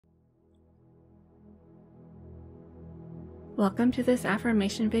Welcome to this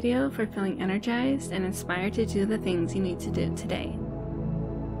affirmation video for feeling energized and inspired to do the things you need to do today.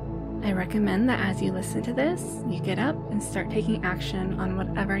 I recommend that as you listen to this, you get up and start taking action on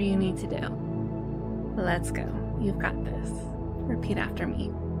whatever you need to do. Let's go. You've got this. Repeat after me.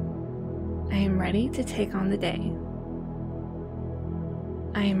 I am ready to take on the day.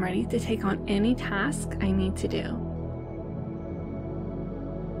 I am ready to take on any task I need to do.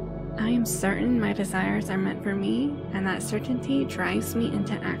 I am certain my desires are meant for me, and that certainty drives me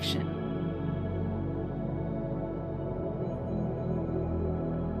into action.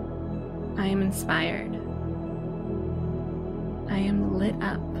 I am inspired. I am lit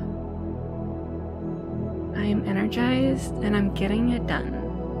up. I am energized, and I'm getting it done.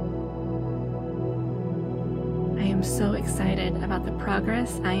 I am so excited about the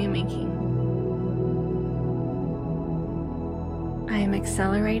progress I am making. I am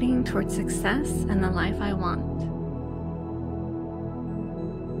accelerating towards success and the life I want.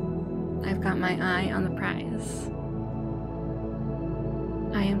 I've got my eye on the prize.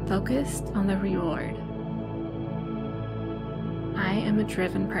 I am focused on the reward. I am a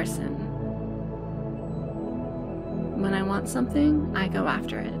driven person. When I want something, I go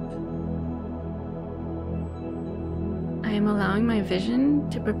after it. I am allowing my vision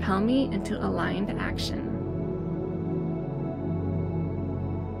to propel me into aligned action.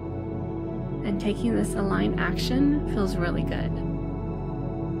 And taking this aligned action feels really good.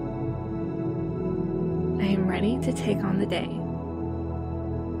 I am ready to take on the day.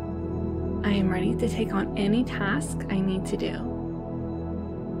 I am ready to take on any task I need to do.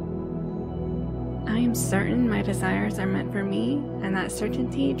 I am certain my desires are meant for me, and that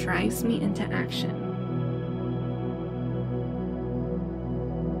certainty drives me into action.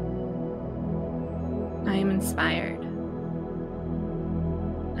 I am inspired.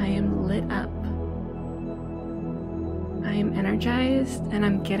 I am lit up. I am energized, and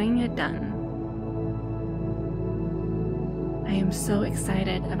I'm getting it done. I am so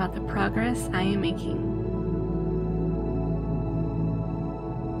excited about the progress I am making.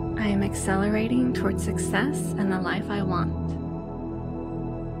 I am accelerating towards success and the life I want.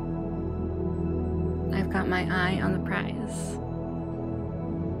 I've got my eye on the prize.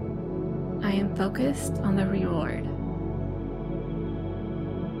 I am focused on the reward.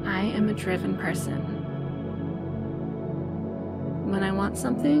 I am a driven person. When I want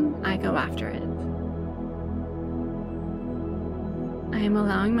something, I go after it. I am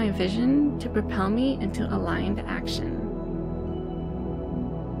allowing my vision to propel me into aligned action.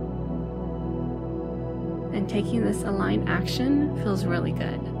 And taking this aligned action feels really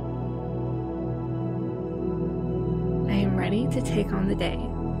good. I am ready to take on the day.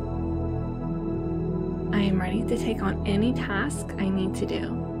 I am ready to take on any task I need to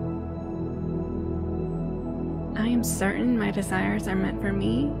do. I am certain my desires are meant for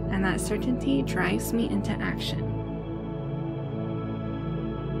me, and that certainty drives me into action.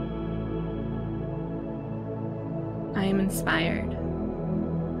 I am inspired.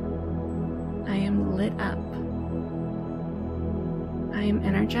 I am lit up. I am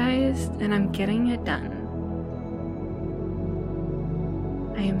energized, and I'm getting it done.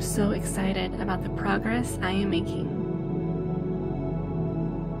 I am so excited about the progress I am making.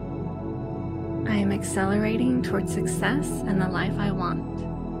 I am accelerating towards success and the life I want.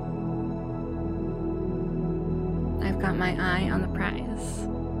 I've got my eye on the prize.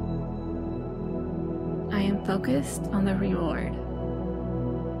 I am focused on the reward.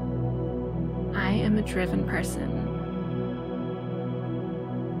 I am a driven person.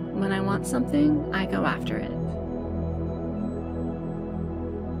 When I want something, I go after it.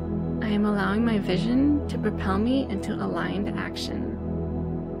 I am allowing my vision to propel me into aligned action.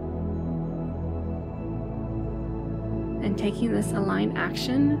 And taking this aligned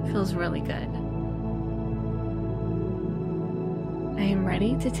action feels really good. I am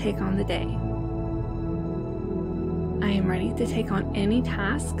ready to take on the day. I am ready to take on any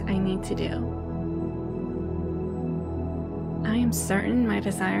task I need to do. I am certain my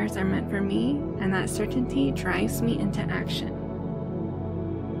desires are meant for me, and that certainty drives me into action.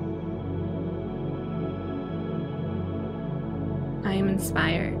 I am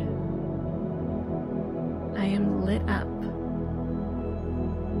inspired. I am lit up.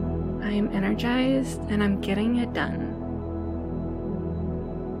 I am energized, and I'm getting it done.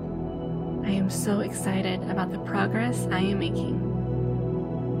 I am so excited about the progress I am making.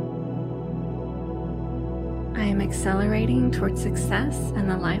 I am accelerating towards success and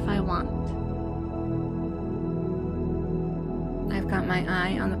the life I want. I've got my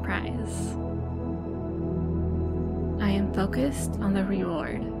eye on the prize. I am focused on the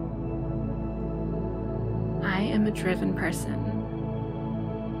reward. I am a driven person.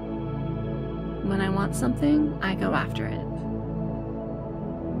 When I want something, I go after it.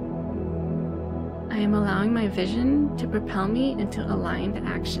 I am allowing my vision to propel me into aligned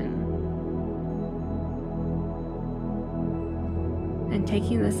action. And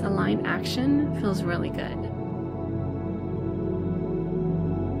taking this aligned action feels really good.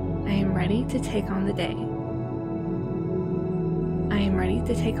 I am ready to take on the day. I am ready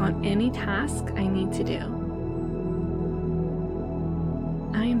to take on any task I need to do.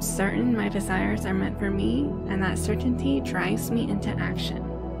 I am certain my desires are meant for me, and that certainty drives me into action.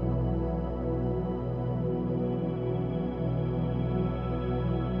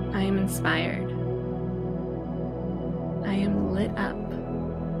 I am inspired. I am lit up.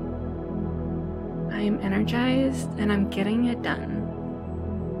 I am energized, and I'm getting it done.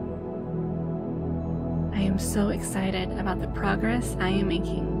 I am so excited about the progress I am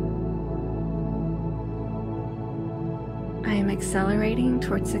making. I am accelerating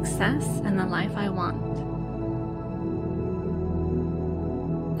towards success and the life I want.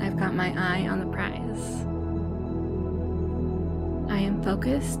 I've got my eye on the prize. I am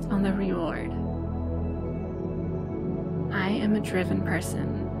focused on the reward. I am a driven person.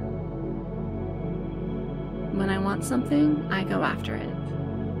 When I want something, I go after it.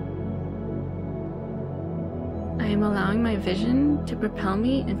 I am allowing my vision to propel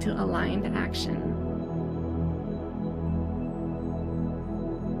me into aligned action.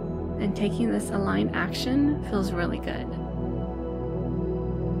 And taking this aligned action feels really good.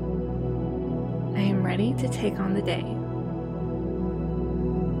 I am ready to take on the day.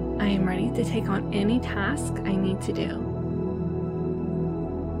 I am ready to take on any task I need to do.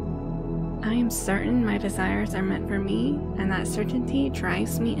 I am certain my desires are meant for me, and that certainty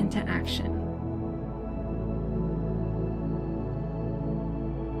drives me into action.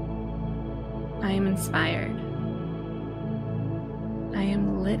 I am inspired. I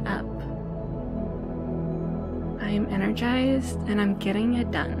am lit up. I am energized, and I'm getting it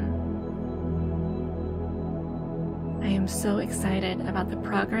done. I am so excited about the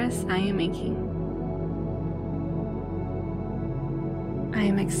progress I am making. I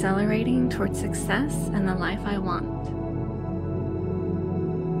am accelerating towards success and the life I want.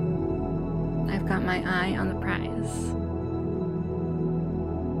 I've got my eye on the prize.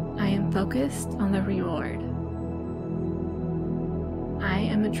 I am focused on the reward. I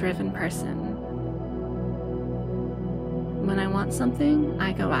am a driven person. When I want something,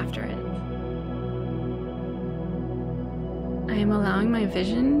 I go after it. I am allowing my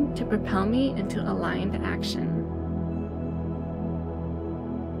vision to propel me into aligned action.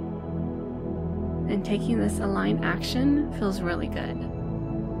 And taking this aligned action feels really good.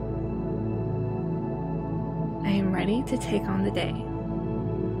 I am ready to take on the day.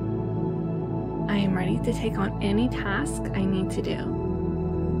 I am ready to take on any task I need to do.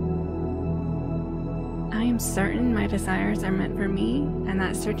 I am certain my desires are meant for me, and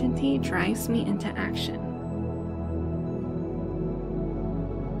that certainty drives me into action.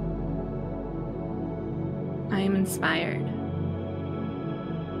 I am inspired.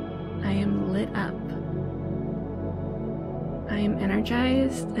 I am lit up. I am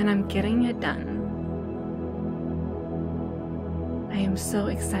energized, and I'm getting it done. I am so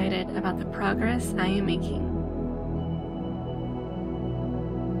excited about the progress I am making.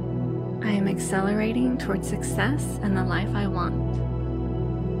 I am accelerating towards success and the life I want.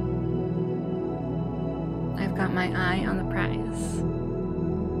 I've got my eye on the prize.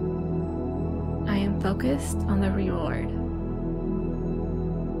 I am focused on the reward.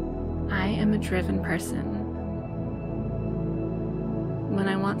 I am a driven person. When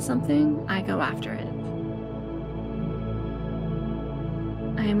I want something, I go after it.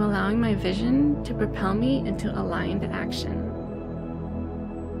 I am allowing my vision to propel me into aligned action.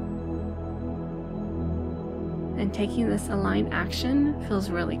 And taking this aligned action feels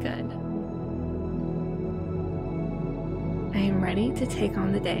really good. I am ready to take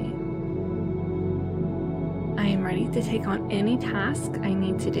on the day. I am ready to take on any task I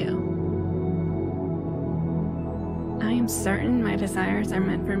need to do. I am certain my desires are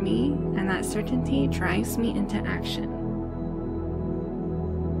meant for me, and that certainty drives me into action.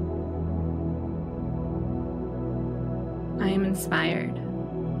 I am inspired.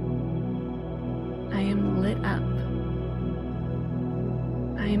 I am lit up.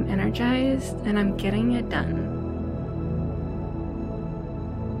 I am energized, and I'm getting it done.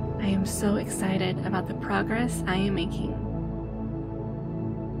 I am so excited about the progress I am making.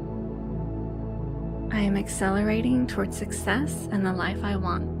 I am accelerating towards success and the life I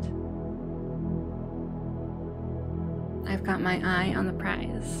want. I've got my eye on the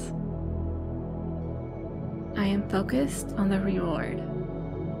prize. I am focused on the reward.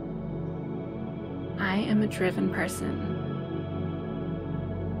 I am a driven person.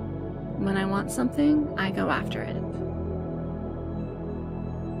 When I want something, I go after it.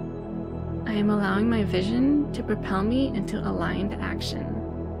 I am allowing my vision to propel me into aligned action.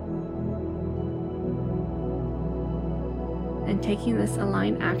 And taking this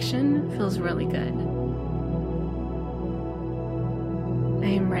aligned action feels really good. I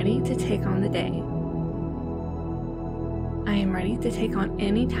am ready to take on the day. I am ready to take on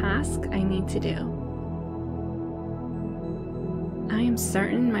any task I need to do. I am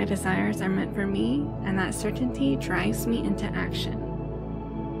certain my desires are meant for me, and that certainty drives me into action.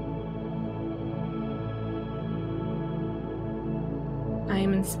 I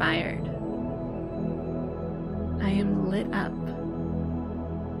am inspired. I am lit up.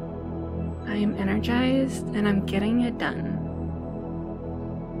 I am energized, and I'm getting it done.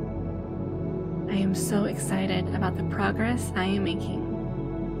 I am so excited about the progress I am making.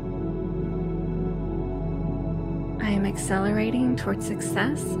 I am accelerating towards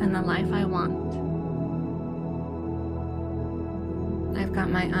success and the life I want. I've got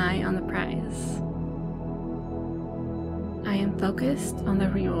my eye on the prize. I am focused on the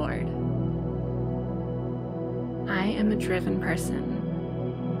reward. I am a driven person.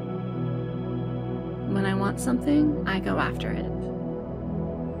 When I want something, I go after it.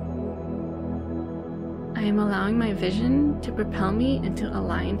 I am allowing my vision to propel me into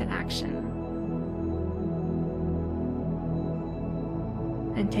aligned action.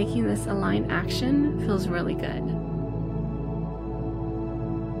 And taking this aligned action feels really good.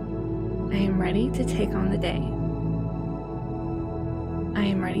 I am ready to take on the day. I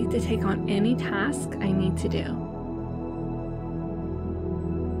am ready to take on any task I need to do.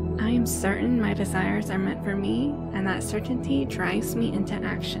 I am certain my desires are meant for me, and that certainty drives me into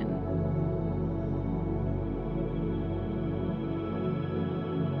action.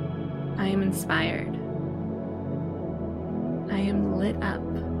 I am inspired. I am lit up.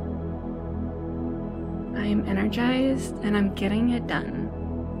 I am energized, and I'm getting it done.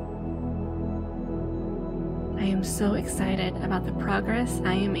 I am so excited about the progress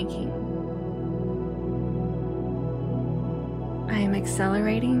I am making. I am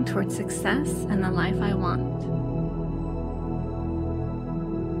accelerating towards success and the life I want.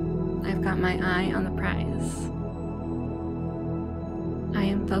 I've got my eye on the prize. I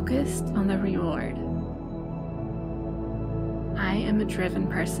am focused on the reward. I am a driven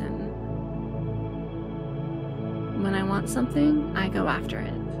person. When I want something, I go after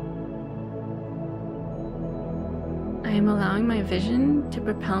it. I am allowing my vision to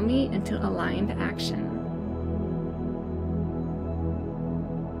propel me into aligned action.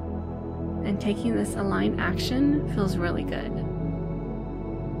 And taking this aligned action feels really good.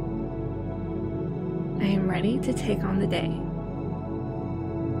 I am ready to take on the day.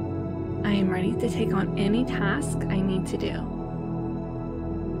 I am ready to take on any task I need to do.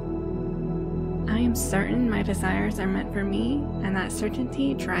 I am certain my desires are meant for me, and that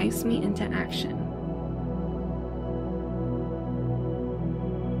certainty drives me into action.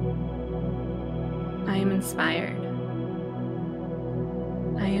 I am inspired.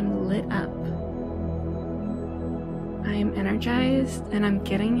 I am lit up. I am energized, and I'm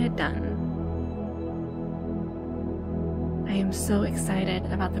getting it done. I am so excited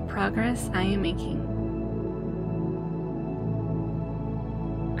about the progress I am making.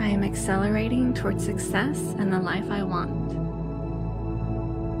 I am accelerating towards success and the life I want.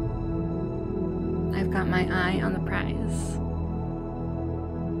 I've got my eye on the prize.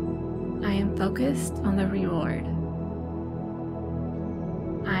 I am focused on the reward.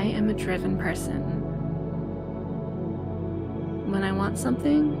 I am a driven person. When I want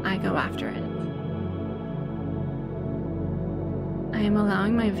something, I go after it. I am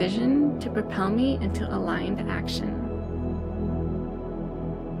allowing my vision to propel me into aligned action.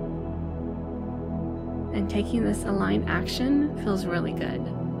 And taking this aligned action feels really good.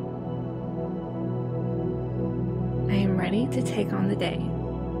 I am ready to take on the day.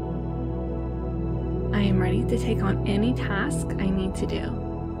 I am ready to take on any task I need to do.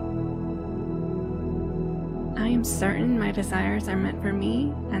 I am certain my desires are meant for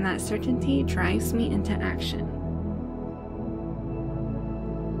me, and that certainty drives me into action.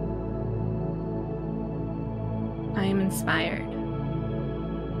 I am inspired.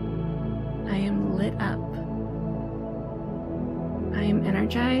 I am lit up. I am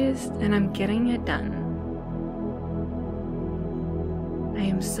energized, and I'm getting it done. I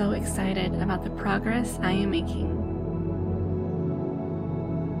am so excited about the progress I am making.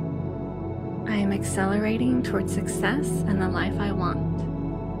 I am accelerating towards success and the life I want.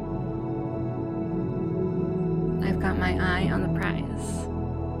 my eye on the prize.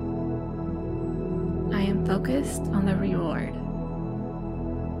 I am focused on the reward.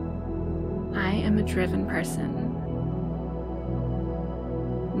 I am a driven person.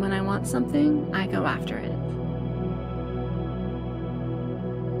 When I want something, I go after it.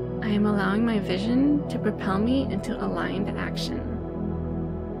 I am allowing my vision to propel me into aligned action.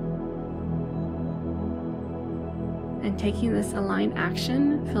 And taking this aligned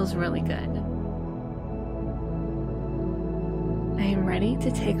action feels really good. I am ready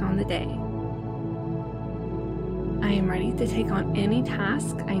to take on the day. I am ready to take on any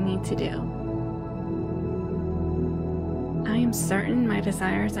task I need to do. I am certain my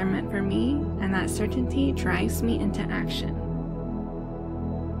desires are meant for me, and that certainty drives me into action.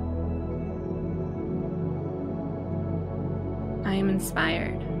 I am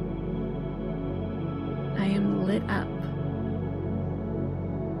inspired. I am lit up.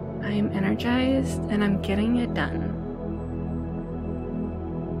 I am energized, and I'm getting it done.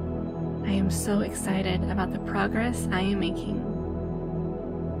 I am so excited about the progress I am making.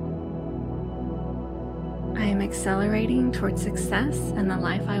 I am accelerating towards success and the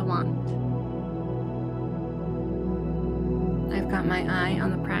life I want. I've got my eye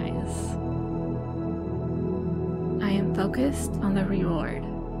on the prize. I am focused on the reward.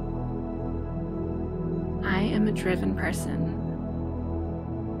 I am a driven person.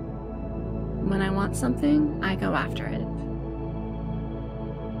 When I want something, I go after it.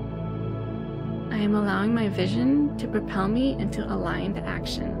 I am allowing my vision to propel me into aligned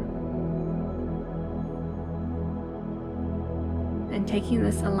action. And taking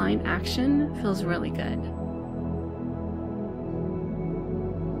this aligned action feels really good.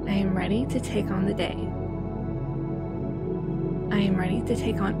 I am ready to take on the day. I am ready to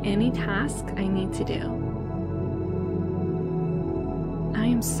take on any task I need to do. I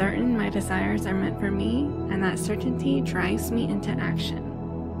am certain my desires are meant for me, and that certainty drives me into action.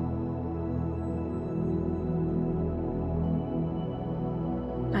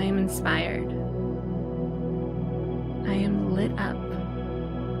 I am inspired. I am lit up.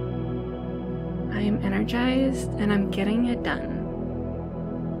 I am energized, and I'm getting it done.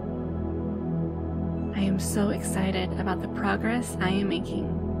 I am so excited about the progress I am making.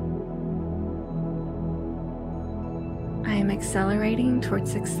 I am accelerating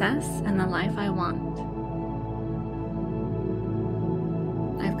towards success and the life I want.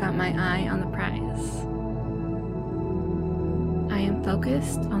 I've got my eye on the prize. I am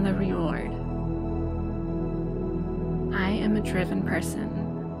focused on the reward. I am a driven person.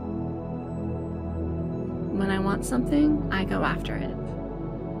 When I want something, I go after it.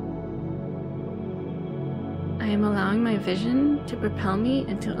 I am allowing my vision to propel me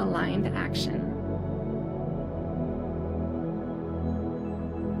into aligned action.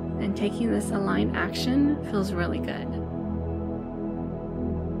 And taking this aligned action feels really good.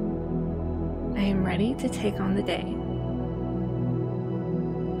 I am ready to take on the day.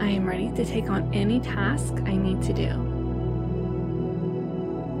 I am ready to take on any task I need to do.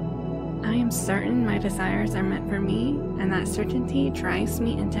 I am certain my desires are meant for me, and that certainty drives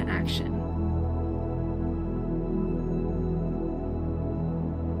me into action.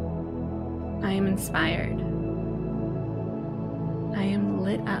 I am inspired. I am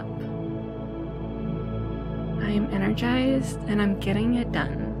lit up. I am energized, and I'm getting it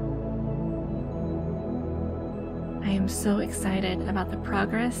done. I am so excited about the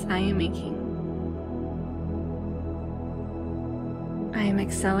progress I am making. I am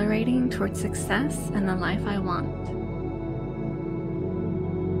accelerating towards success and the life I want.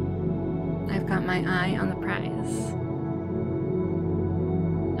 I've got my eye on the prize.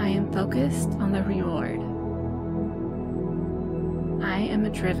 I am focused on the reward. I am a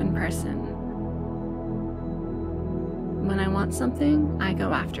driven person. When I want something, I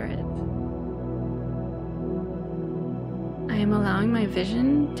go after it. I am allowing my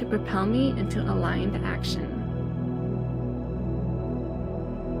vision to propel me into aligned action.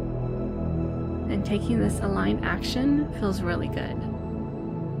 And taking this aligned action feels really good.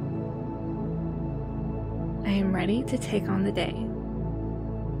 I am ready to take on the day.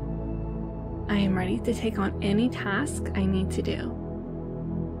 I am ready to take on any task I need to do.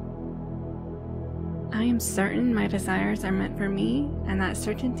 I am certain my desires are meant for me, and that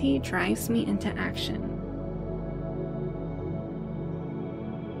certainty drives me into action.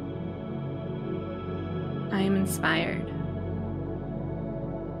 I am inspired.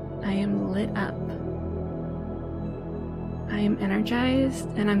 I am lit up. I am energized,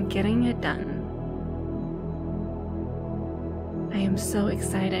 and I'm getting it done. I am so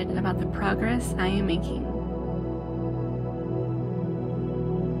excited about the progress I am making.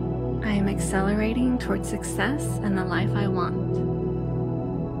 I I am accelerating towards success and the life I want.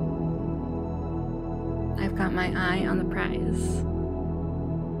 I've got my eye on the prize.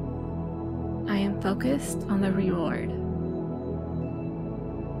 I am focused on the reward.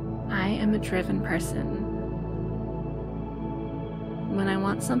 I am a driven person. When I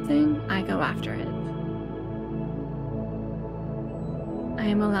want something, I go after it. I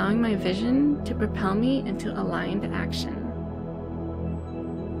am allowing my vision to propel me into aligned action.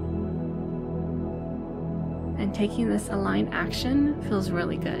 And taking this aligned action feels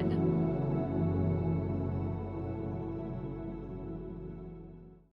really good.